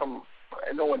slow, how come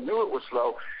no one knew it was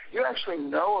slow, you actually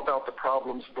know about the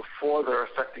problems before they're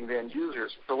affecting the end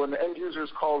users. So when the end users'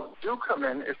 calls do come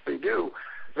in, if they do,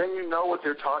 then you know what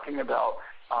they're talking about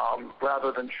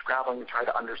rather than scrambling to try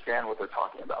to understand what they're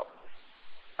talking about.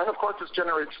 And of course, this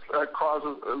generates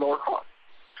causes lower cost.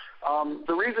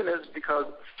 The reason is because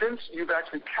since you've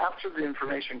actually captured the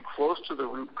information close to the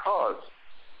root cause,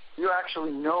 you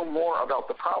actually know more about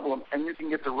the problem, and you can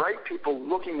get the right people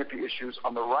looking at the issues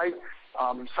on the right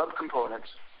subcomponents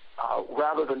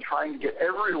rather than trying to get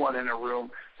everyone in a room,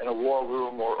 in a war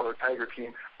room or a tiger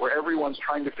team, where everyone's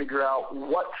trying to figure out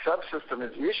what subsystem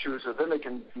is the issue so then they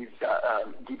can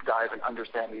deep dive and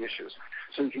understand the issues.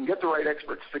 So you can get the right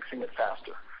experts fixing it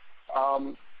faster.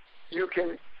 You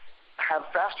can have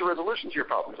faster resolution to your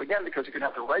problems, again, because you can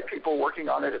have the right people working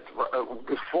on it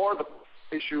before the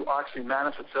issue actually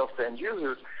manifests itself to end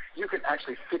users. You can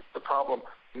actually fix the problem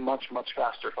much, much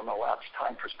faster from a lapse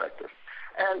time perspective.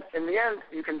 And in the end,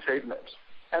 you can save MIPS.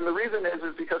 And the reason is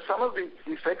because some of these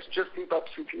defects just eat up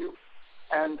CPU.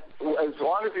 And as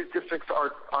long as these defects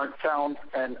aren't found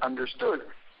and understood,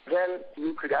 then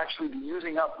you could actually be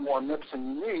using up more MIPS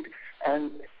than you need.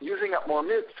 And using up more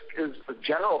MIPS is a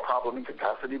general problem in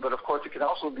capacity, but of course it can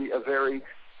also be a very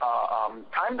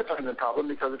time-dependent problem,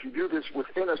 because if you do this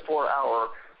within a 4-hour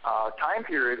time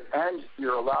period and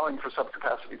you're allowing for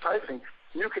subcapacity pricing,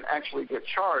 you can actually get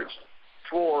charged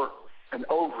for an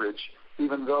overage,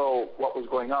 even though what was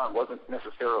going on wasn't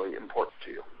necessarily important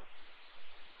to you.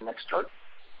 Next chart.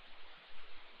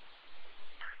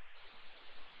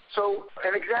 So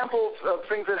an example of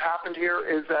things that happened here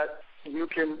is that you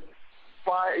can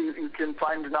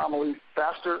find anomalies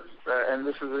faster, and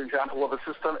this is an example of a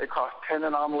system. It cost 10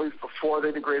 anomalies before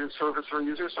they degraded service or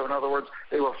users. So in other words,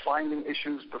 they were finding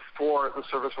issues before the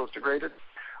service was degraded.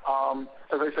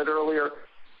 As I said earlier,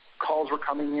 calls were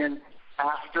coming in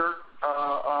after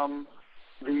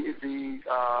the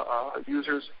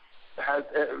users had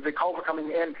the calls were coming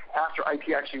in after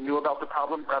IT actually knew about the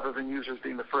problem, rather than users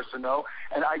being the first to know.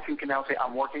 And IT can now say,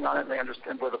 I'm working on it, and they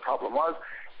understand where the problem was,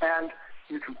 and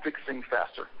you can fix things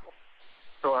faster.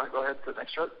 So go ahead to the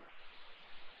next chart.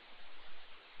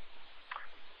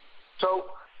 So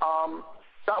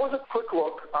that was a quick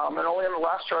look, and only in the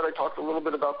last chart I talked a little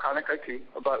bit about ConicIT,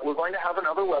 but we're going to have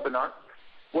another webinar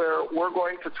where we're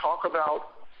going to talk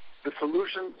about the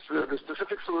solution, the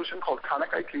specific solution called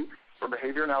ConicIT for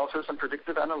behavior analysis and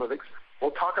predictive analytics.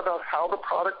 We'll talk about how the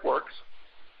product works,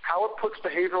 how it puts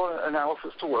behavioral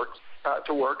analysis to work,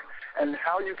 and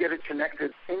how you get it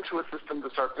connected into a system to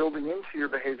start building into your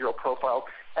behavioral profile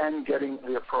and getting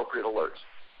the appropriate alerts.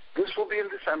 This will be in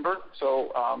December,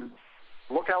 so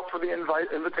look out for the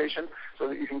invitation so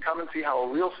that you can come and see how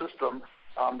a real system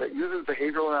that uses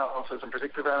behavioral analysis and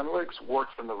predictive analytics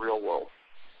works in the real world.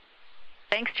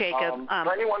 Thanks, Jacob.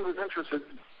 For anyone who's interested,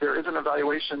 there is an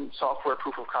evaluation software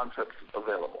proof of concept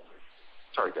available.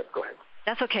 Sorry, Deb, go ahead.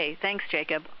 That's okay. Thanks,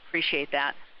 Jacob. Appreciate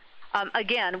that.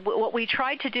 Again, what we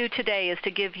tried to do today is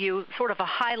to give you sort of a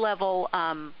high-level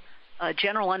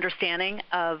general understanding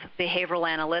of behavioral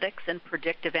analytics and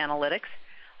predictive analytics.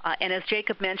 And as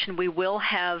Jacob mentioned, we will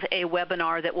have a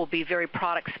webinar that will be very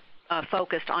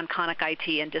product-focused on ConicIT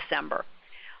in December.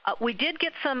 We did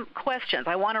get some questions.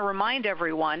 I want to remind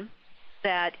everyone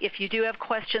that if you do have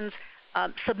questions,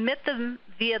 submit them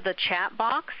via the chat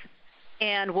box,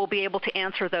 and we'll be able to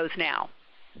answer those now.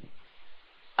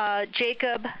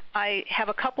 Jacob, I have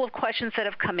a couple of questions that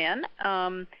have come in.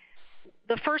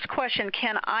 The first question,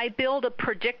 can I build a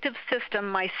predictive system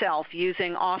myself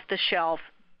using off-the-shelf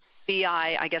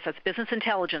BI, I guess that's business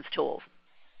intelligence tools?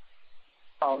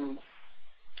 Well,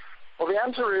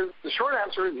 the short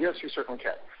answer is yes, you certainly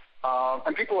can.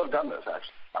 And people have done this,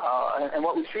 actually. And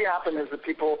what we see happen is that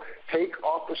people take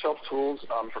off-the-shelf tools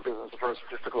for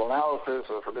statistical analysis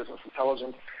or for business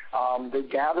intelligence. They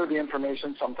gather the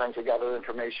information. Sometimes they gather the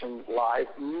information live.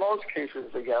 In most cases,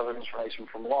 they gather information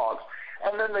from logs.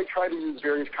 And then they try to use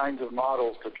various kinds of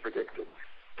models to predict it,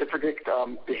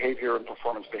 behavior and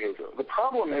performance behavior. The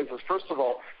problem is, first of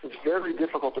all, it's very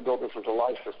difficult to build this as a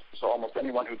live system. So almost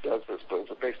anyone who does this does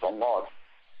it based on logs,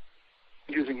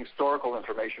 using historical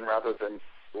information rather than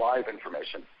live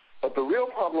information. But the real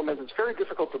problem is it's very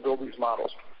difficult to build these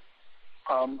models.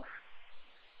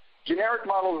 Generic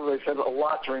models, as I said a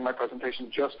lot during my presentation,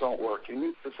 just don't work. You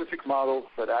need specific models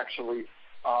that actually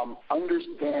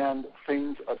understand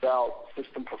things about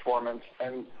system performance,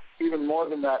 and even more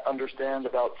than that, understand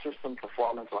about system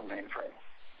performance on mainframe.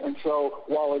 And so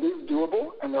while it is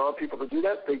doable, and there are people that do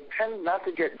that, they tend not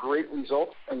to get great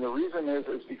results, and the reason is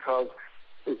because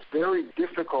it's very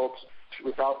difficult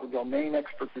without the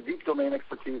deep domain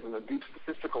expertise and the deep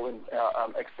statistical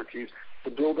expertise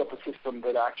to build up a system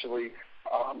that actually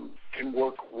can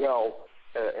work well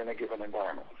in a given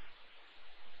environment.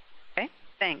 Okay,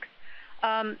 thanks.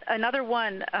 Another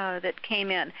one that came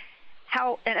in,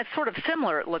 and it's sort of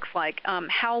similar, it looks like.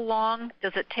 How long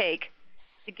does it take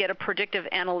to get a predictive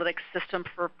analytics system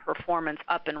for performance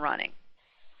up and running?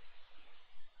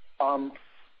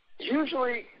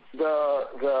 Usually,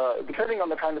 depending on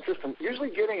the kind of system,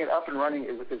 usually getting it up and running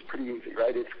is pretty easy,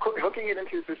 right? It's hooking it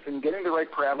into your system, getting the right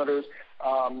parameters,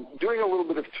 doing a little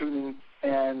bit of tuning,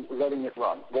 and letting it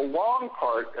run. The long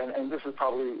part, and this is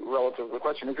probably relative to the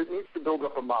question, is it needs to build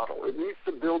up a model. It needs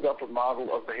to build up a model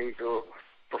of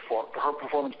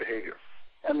performance behavior.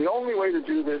 And the only way to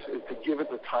do this is to give it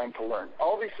the time to learn.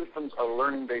 All these systems are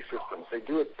learning-based systems. They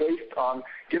do it based on,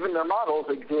 given their models,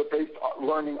 they do it based on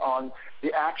learning on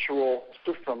the actual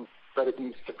system that it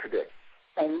needs to predict.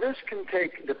 And this can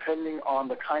take, depending on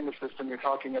the kind of system you're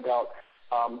talking about,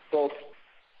 both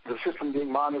the system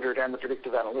being monitored and the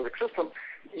predictive analytics system,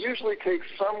 usually takes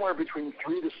somewhere between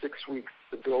 3 to 6 weeks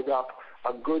to build up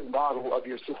a good model of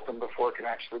your system before it can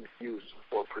actually be used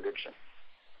for prediction.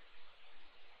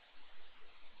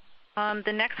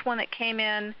 The next one that came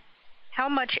in, how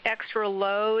much extra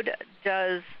load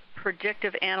does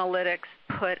predictive analytics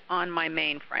put on my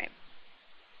mainframe?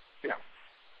 Yeah.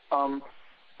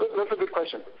 That's a good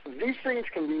question. These things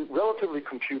can be relatively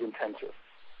compute intensive.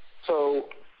 So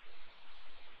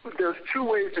there's two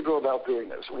ways to go about doing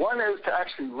this. One is to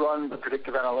actually run the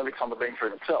predictive analytics on the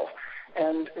mainframe itself.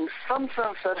 And in some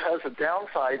sense, that has a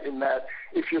downside in that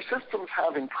if your system's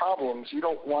having problems, you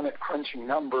don't want it crunching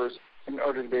numbers in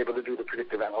order to be able to do the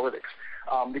predictive analytics,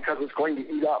 because it's going to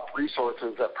eat up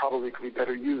resources that probably could be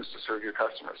better used to serve your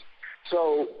customers.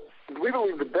 So we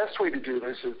believe the best way to do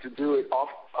this is to do it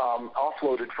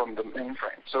offloaded from the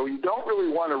mainframe. So you don't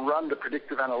really want to run the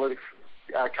predictive analytics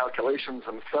calculations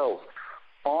themselves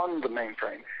on the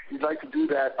mainframe. You'd like to do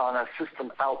that on a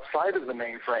system outside of the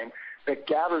mainframe that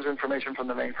gathers information from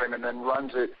the mainframe and then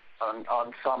runs it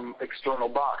on some external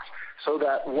box, so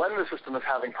that when the system is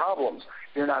having problems,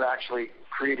 you're not actually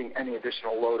creating any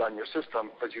additional load on your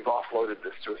system, but you've offloaded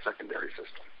this to a secondary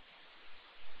system.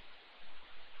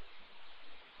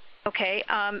 Okay,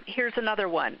 here's another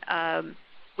one.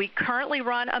 We currently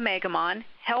run a Megamon,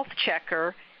 Health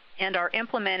Checker, and are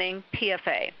implementing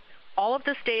PFA. All of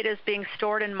this data is being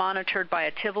stored and monitored by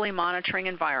a Tivoli monitoring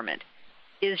environment.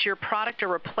 Is your product a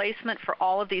replacement for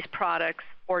all of these products,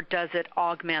 or does it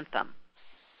augment them?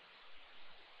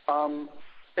 Well,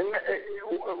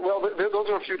 those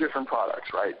are a few different products,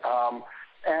 right?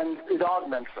 And it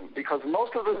augments them, because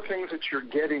most of the things that you're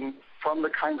getting from the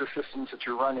kinds of systems that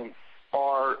you're running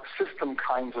are system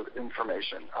kinds of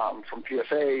information, from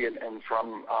PFA and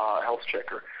from Health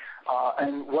Checker.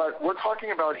 And what we're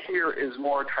talking about here is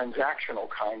more transactional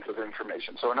kinds of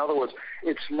information. So in other words,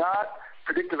 it's not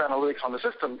predictive analytics on the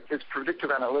system, it's predictive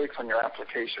analytics on your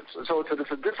applications. So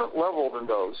it's a different level than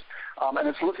those, and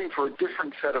it's looking for a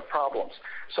different set of problems.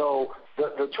 So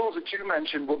the tools that you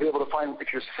mentioned will be able to find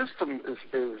if your system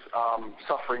is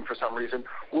suffering for some reason,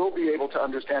 we'll be able to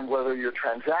understand whether your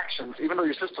transactions, even though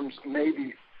your systems may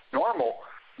be normal,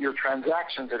 your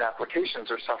transactions and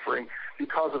applications are suffering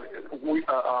because of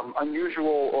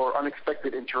unusual or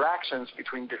unexpected interactions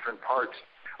between different parts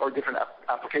or different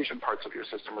application parts of your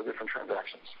system or different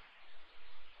transactions.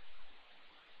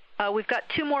 We've got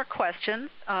two more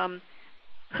questions.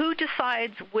 who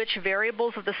decides which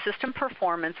variables of the system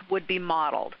performance would be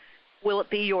modeled? Will it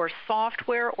be your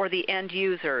software or the end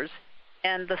users?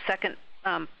 And the second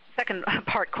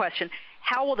part question,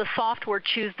 how will the software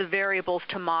choose the variables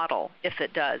to model if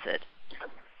it does it?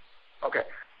 Okay.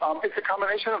 It's a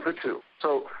combination of the two.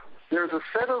 So there's a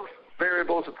set of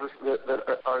variables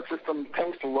that our system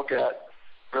tends to look at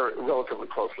relatively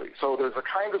closely. So there's a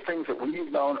kind of things that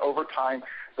we've known over time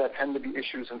that tend to be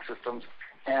issues in systems,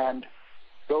 and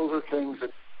those are things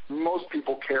that most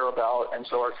people care about, and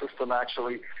so our system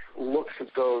actually looks at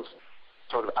those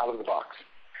sort of out of the box.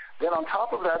 Then on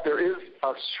top of that, there is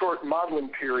a short modeling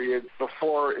period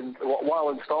while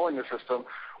installing the system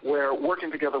where,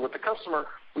 working together with the customer,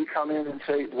 we come in and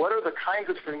say, what are the kinds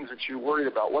of things that you worry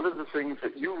about? What are the things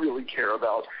that you really care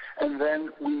about? And then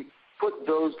we put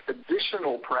those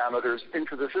additional parameters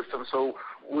into the system. So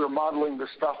we're modeling the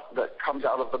stuff that comes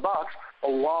out of the box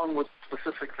along with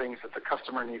specific things that the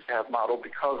customer needs to have modeled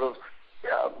because of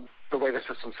the way the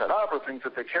system's set up, or things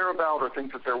that they care about, or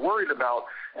things that they're worried about.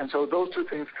 And so those two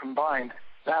things combined,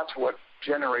 that's what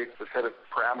generates the set of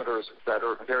parameters that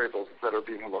are variables that are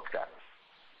being looked at.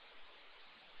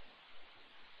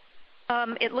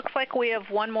 It looks like we have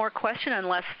one more question,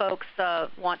 unless folks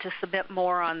want to submit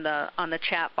more on the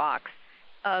chat box.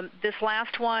 This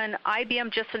last one,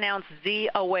 IBM just announced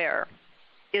Z-Aware.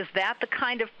 Is that the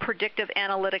kind of predictive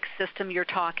analytics system you're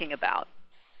talking about?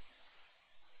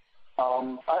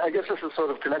 I guess this is sort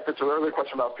of connected to the earlier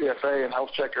question about PSA and Health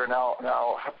Checker, now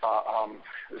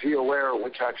Z-Aware,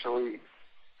 which actually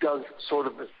does sort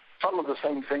of some of the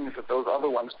same things that those other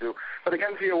ones do. But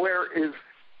again, Z-Aware is,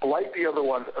 like the other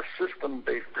ones, a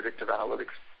system-based predictive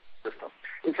analytics system.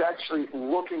 It's actually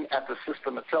looking at the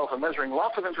system itself and measuring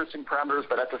lots of interesting parameters,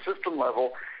 but at the system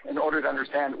level, in order to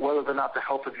understand whether or not the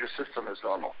health of your system is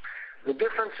normal. The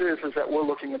difference is that we're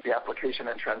looking at the application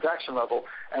and transaction level,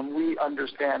 and we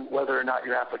understand whether or not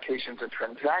your applications and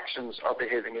transactions are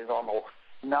behaving as normal,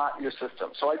 not your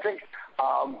system. So I think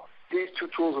these two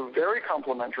tools are very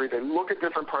complementary. They look at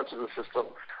different parts of the system,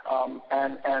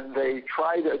 and they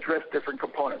try to address different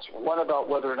components. One about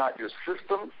whether or not your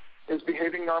system is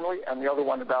behaving normally, and the other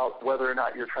one about whether or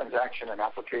not your transaction and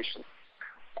application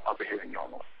are behaving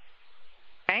normally.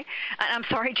 Okay. I'm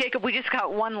sorry, Jacob, we just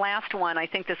got one last one. I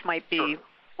think this might be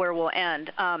where we'll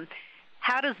end.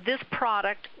 How does this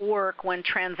product work when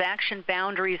transaction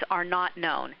boundaries are not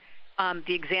known?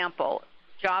 The example,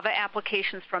 Java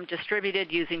applications from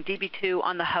distributed using DB2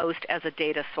 on the host as a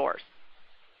data source.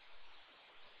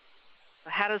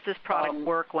 How does this product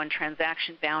work when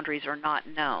transaction boundaries are not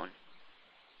known?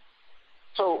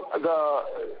 So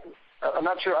I'm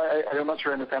not sure I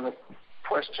understand the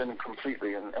question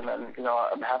completely, and then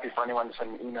I'm happy for anyone to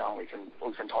send an email, and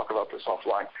we can talk about this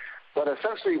offline. But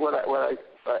essentially, what I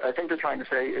think they're trying to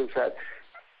say is that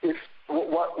if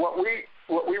what we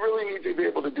really need to be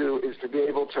able to do is to be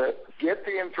able to get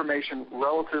the information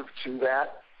relative to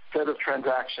that set of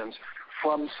transactions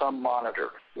from some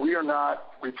monitor. We are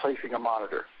not replacing a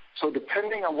monitor. So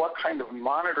depending on what kind of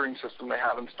monitoring system they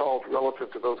have installed relative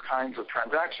to those kinds of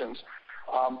transactions,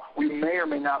 we may or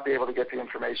may not be able to get the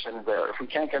information there. If we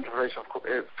can't get information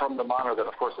from the monitor, then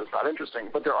of course it's not interesting.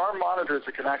 But there are monitors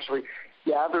that can actually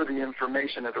gather the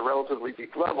information at a relatively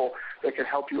deep level that can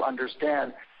help you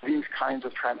understand these kinds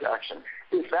of transactions.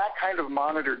 If that kind of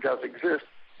monitor does exist,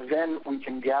 then we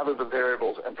can gather the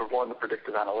variables and perform the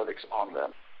predictive analytics on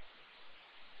them.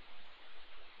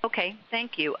 Okay,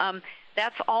 thank you.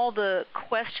 That's all the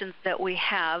questions that we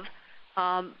have.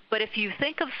 But if you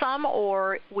think of some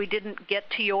or we didn't get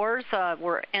to yours,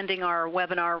 we're ending our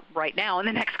webinar right now in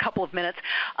the next couple of minutes.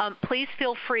 Please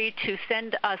feel free to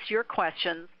send us your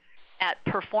questions at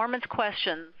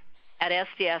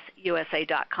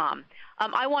performancequestions@sdsusa.com.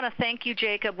 I want to thank you,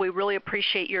 Jacob. We really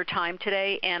appreciate your time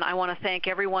today, and I want to thank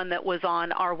everyone that was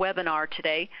on our webinar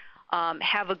today.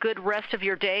 Have a good rest of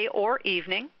your day or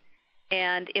evening.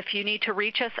 And if you need to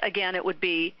reach us, again, it would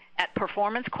be at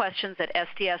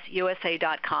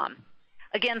performancequestions@sdsusa.com.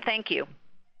 Again, thank you.